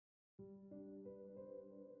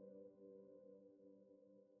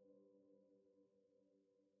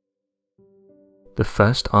The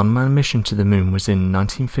first unmanned mission to the moon was in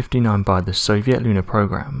 1959 by the Soviet lunar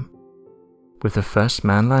program, with the first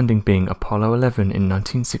manned landing being Apollo 11 in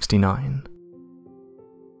 1969.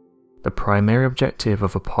 The primary objective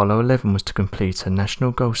of Apollo 11 was to complete a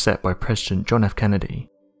national goal set by President John F. Kennedy,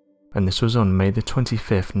 and this was on May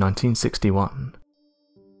 25, 1961.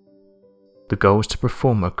 The goal was to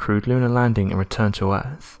perform a crewed lunar landing and return to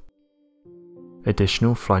Earth.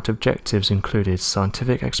 Additional flight objectives included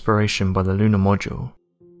scientific exploration by the lunar module,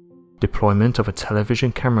 deployment of a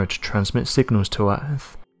television camera to transmit signals to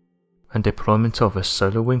Earth, and deployment of a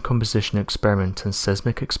solar wind composition experiment and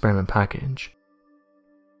seismic experiment package.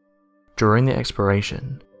 During the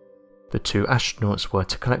exploration, the two astronauts were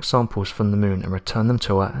to collect samples from the moon and return them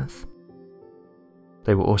to Earth.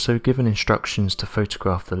 They were also given instructions to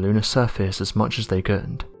photograph the lunar surface as much as they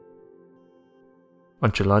could.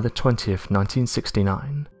 On July 20,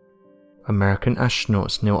 1969, American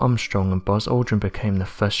astronauts Neil Armstrong and Buzz Aldrin became the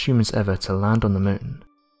first humans ever to land on the moon.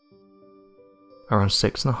 Around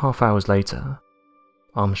 6.5 hours later,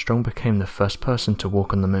 Armstrong became the first person to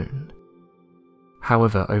walk on the moon.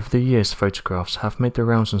 However, over the years photographs have made the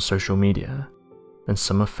rounds on social media, and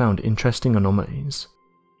some have found interesting anomalies.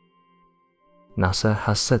 NASA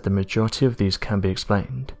has said the majority of these can be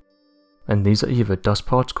explained, and these are either dust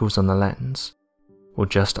particles on the lens, or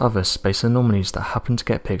just other space anomalies that happen to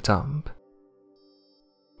get picked up.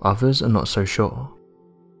 Others are not so sure,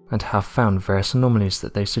 and have found various anomalies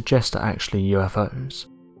that they suggest are actually UFOs.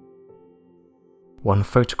 One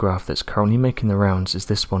photograph that's currently making the rounds is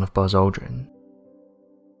this one of Buzz Aldrin.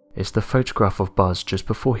 It's the photograph of Buzz just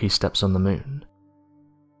before he steps on the moon.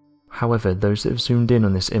 However, those that have zoomed in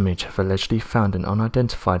on this image have allegedly found an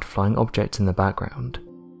unidentified flying object in the background.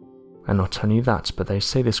 And not only that, but they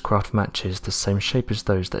say this craft matches the same shape as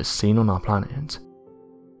those that are seen on our planet.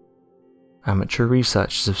 Amateur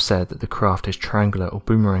researchers have said that the craft is triangular or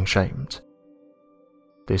boomerang shaped.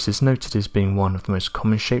 This is noted as being one of the most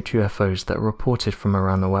common shaped UFOs that are reported from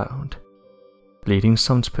around the world, leading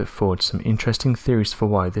some to put forward some interesting theories for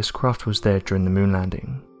why this craft was there during the moon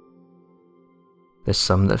landing. There's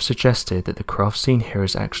some that have suggested that the craft seen here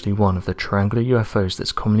is actually one of the triangular UFOs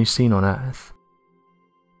that's commonly seen on Earth.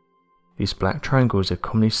 These black triangles are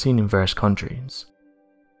commonly seen in various countries,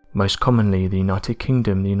 most commonly the United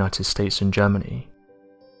Kingdom, the United States and Germany.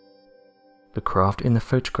 The craft in the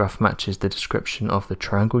photograph matches the description of the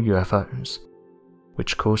triangle UFOs,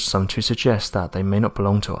 which caused some to suggest that they may not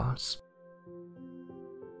belong to us.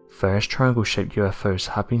 Various triangle-shaped UFOs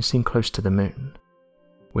have been seen close to the moon,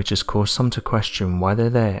 which has caused some to question why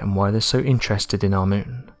they're there and why they're so interested in our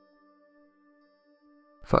moon.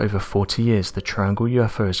 For over 40 years, the triangle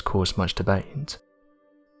UFO has caused much debate.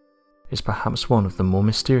 It's perhaps one of the more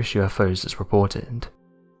mysterious UFOs that's reported.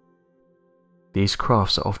 These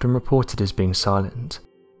crafts are often reported as being silent,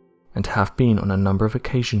 and have been on a number of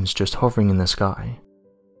occasions just hovering in the sky.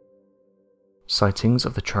 Sightings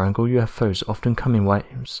of the triangle UFOs often come in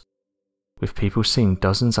waves, with people seeing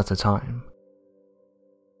dozens at a time.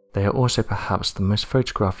 They are also perhaps the most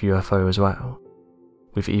photographed UFO as well,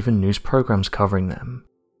 with even news programs covering them.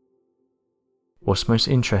 What's most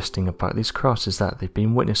interesting about these crafts is that they've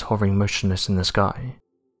been witnessed hovering motionless in the sky,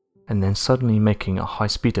 and then suddenly making a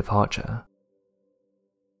high-speed departure.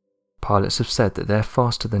 Pilots have said that they're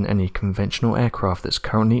faster than any conventional aircraft that's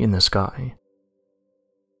currently in the sky.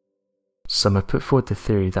 Some have put forward the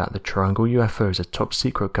theory that the triangle UFO is a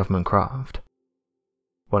top-secret government craft,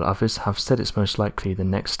 while others have said it's most likely the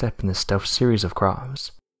next step in the stealth series of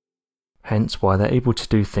crafts, hence why they're able to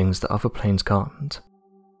do things that other planes can't.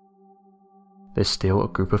 There's still a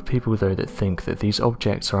group of people though that think that these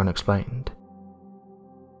objects are unexplained.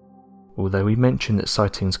 Although we mentioned that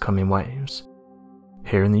sightings come in waves,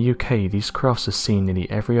 here in the UK these crafts are seen nearly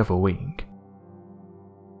every other week.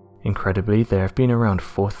 Incredibly, there have been around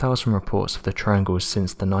 4,000 reports of the triangles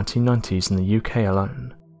since the 1990s in the UK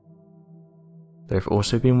alone. There have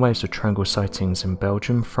also been waves of triangle sightings in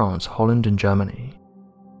Belgium, France, Holland and Germany.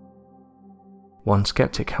 One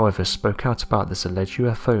skeptic, however, spoke out about this alleged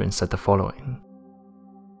UFO and said the following: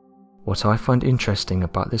 "What I find interesting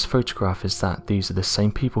about this photograph is that these are the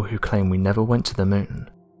same people who claim we never went to the moon,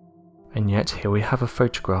 and yet here we have a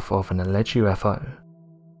photograph of an alleged UFO.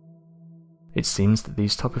 It seems that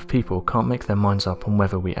these type of people can't make their minds up on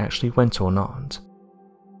whether we actually went or not.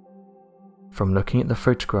 From looking at the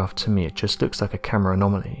photograph, to me it just looks like a camera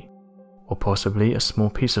anomaly, or possibly a small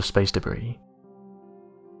piece of space debris.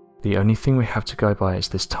 The only thing we have to go by is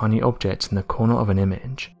this tiny object in the corner of an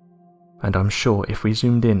image, and I'm sure if we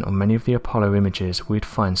zoomed in on many of the Apollo images we'd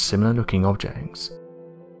find similar looking objects.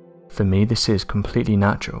 For me this is completely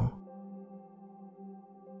natural."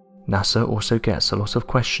 NASA also gets a lot of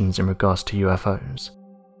questions in regards to UFOs,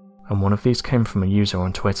 and one of these came from a user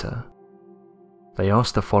on Twitter. They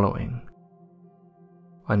asked the following: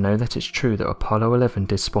 I know that it's true that Apollo 11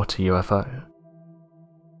 did spot a UFO.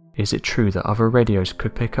 Is it true that other radios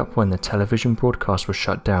could pick up when the television broadcast was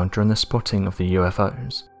shut down during the spotting of the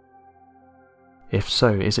UFOs? If so,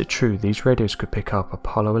 is it true these radios could pick up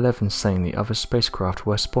Apollo 11 saying the other spacecraft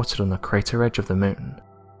were spotted on the crater edge of the moon,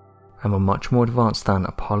 and were much more advanced than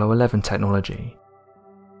Apollo 11 technology?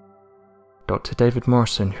 Dr. David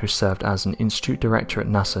Morrison, who served as an institute director at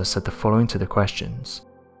NASA, said the following to the questions: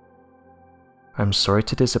 I'm sorry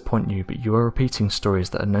to disappoint you, but you are repeating stories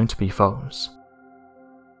that are known to be false.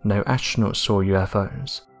 No astronauts saw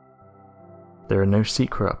UFOs. There are no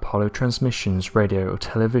secret Apollo transmissions, radio or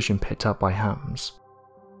television picked up by hams.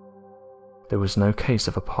 There was no case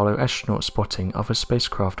of Apollo astronauts spotting other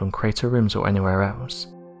spacecraft on crater rims or anywhere else.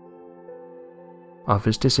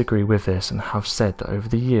 Others disagree with this and have said that over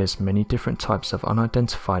the years many different types of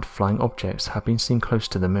unidentified flying objects have been seen close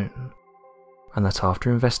to the moon, and that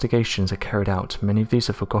after investigations are carried out many of these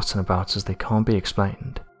are forgotten about as they can't be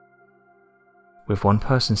explained. With one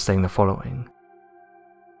person saying the following: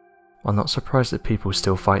 I'm not surprised that people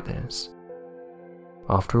still fight this.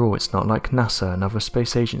 After all, it's not like NASA and other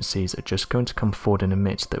space agencies are just going to come forward and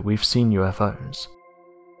admit that we've seen UFOs.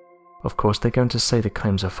 Of course they're going to say the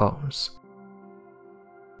claims are false.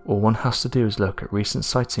 All one has to do is look at recent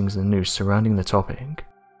sightings in the news surrounding the topic,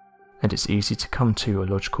 and it's easy to come to a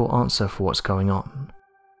logical answer for what's going on.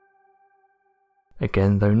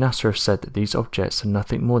 Again, though NASA have said that these objects are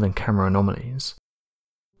nothing more than camera anomalies,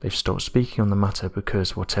 they've stopped speaking on the matter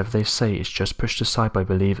because whatever they say is just pushed aside by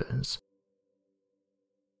believers.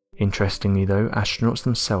 Interestingly though, astronauts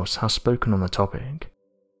themselves have spoken on the topic,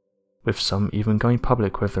 with some even going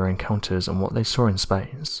public with their encounters and what they saw in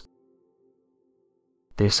space.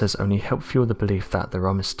 This has only helped fuel the belief that there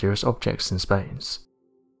are mysterious objects in space,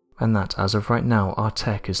 and that as of right now our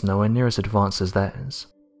tech is nowhere near as advanced as theirs.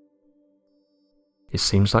 It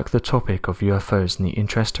seems like the topic of UFOs and the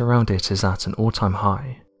interest around it is at an all-time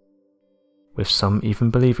high, with some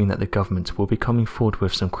even believing that the government will be coming forward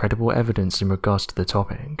with some credible evidence in regards to the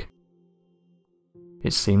topic.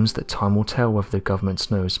 It seems that time will tell whether the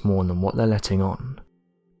government knows more than what they're letting on.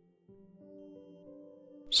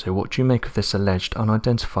 So what do you make of this alleged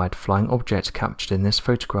unidentified flying object captured in this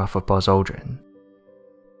photograph of Buzz Aldrin?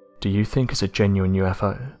 Do you think it's a genuine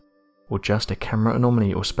UFO, or just a camera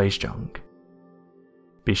anomaly or space junk?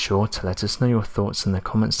 Be sure to let us know your thoughts in the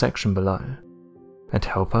comment section below, and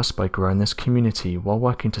help us by growing this community while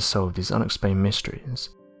working to solve these unexplained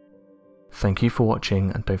mysteries. Thank you for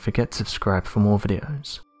watching, and don't forget to subscribe for more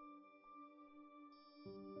videos.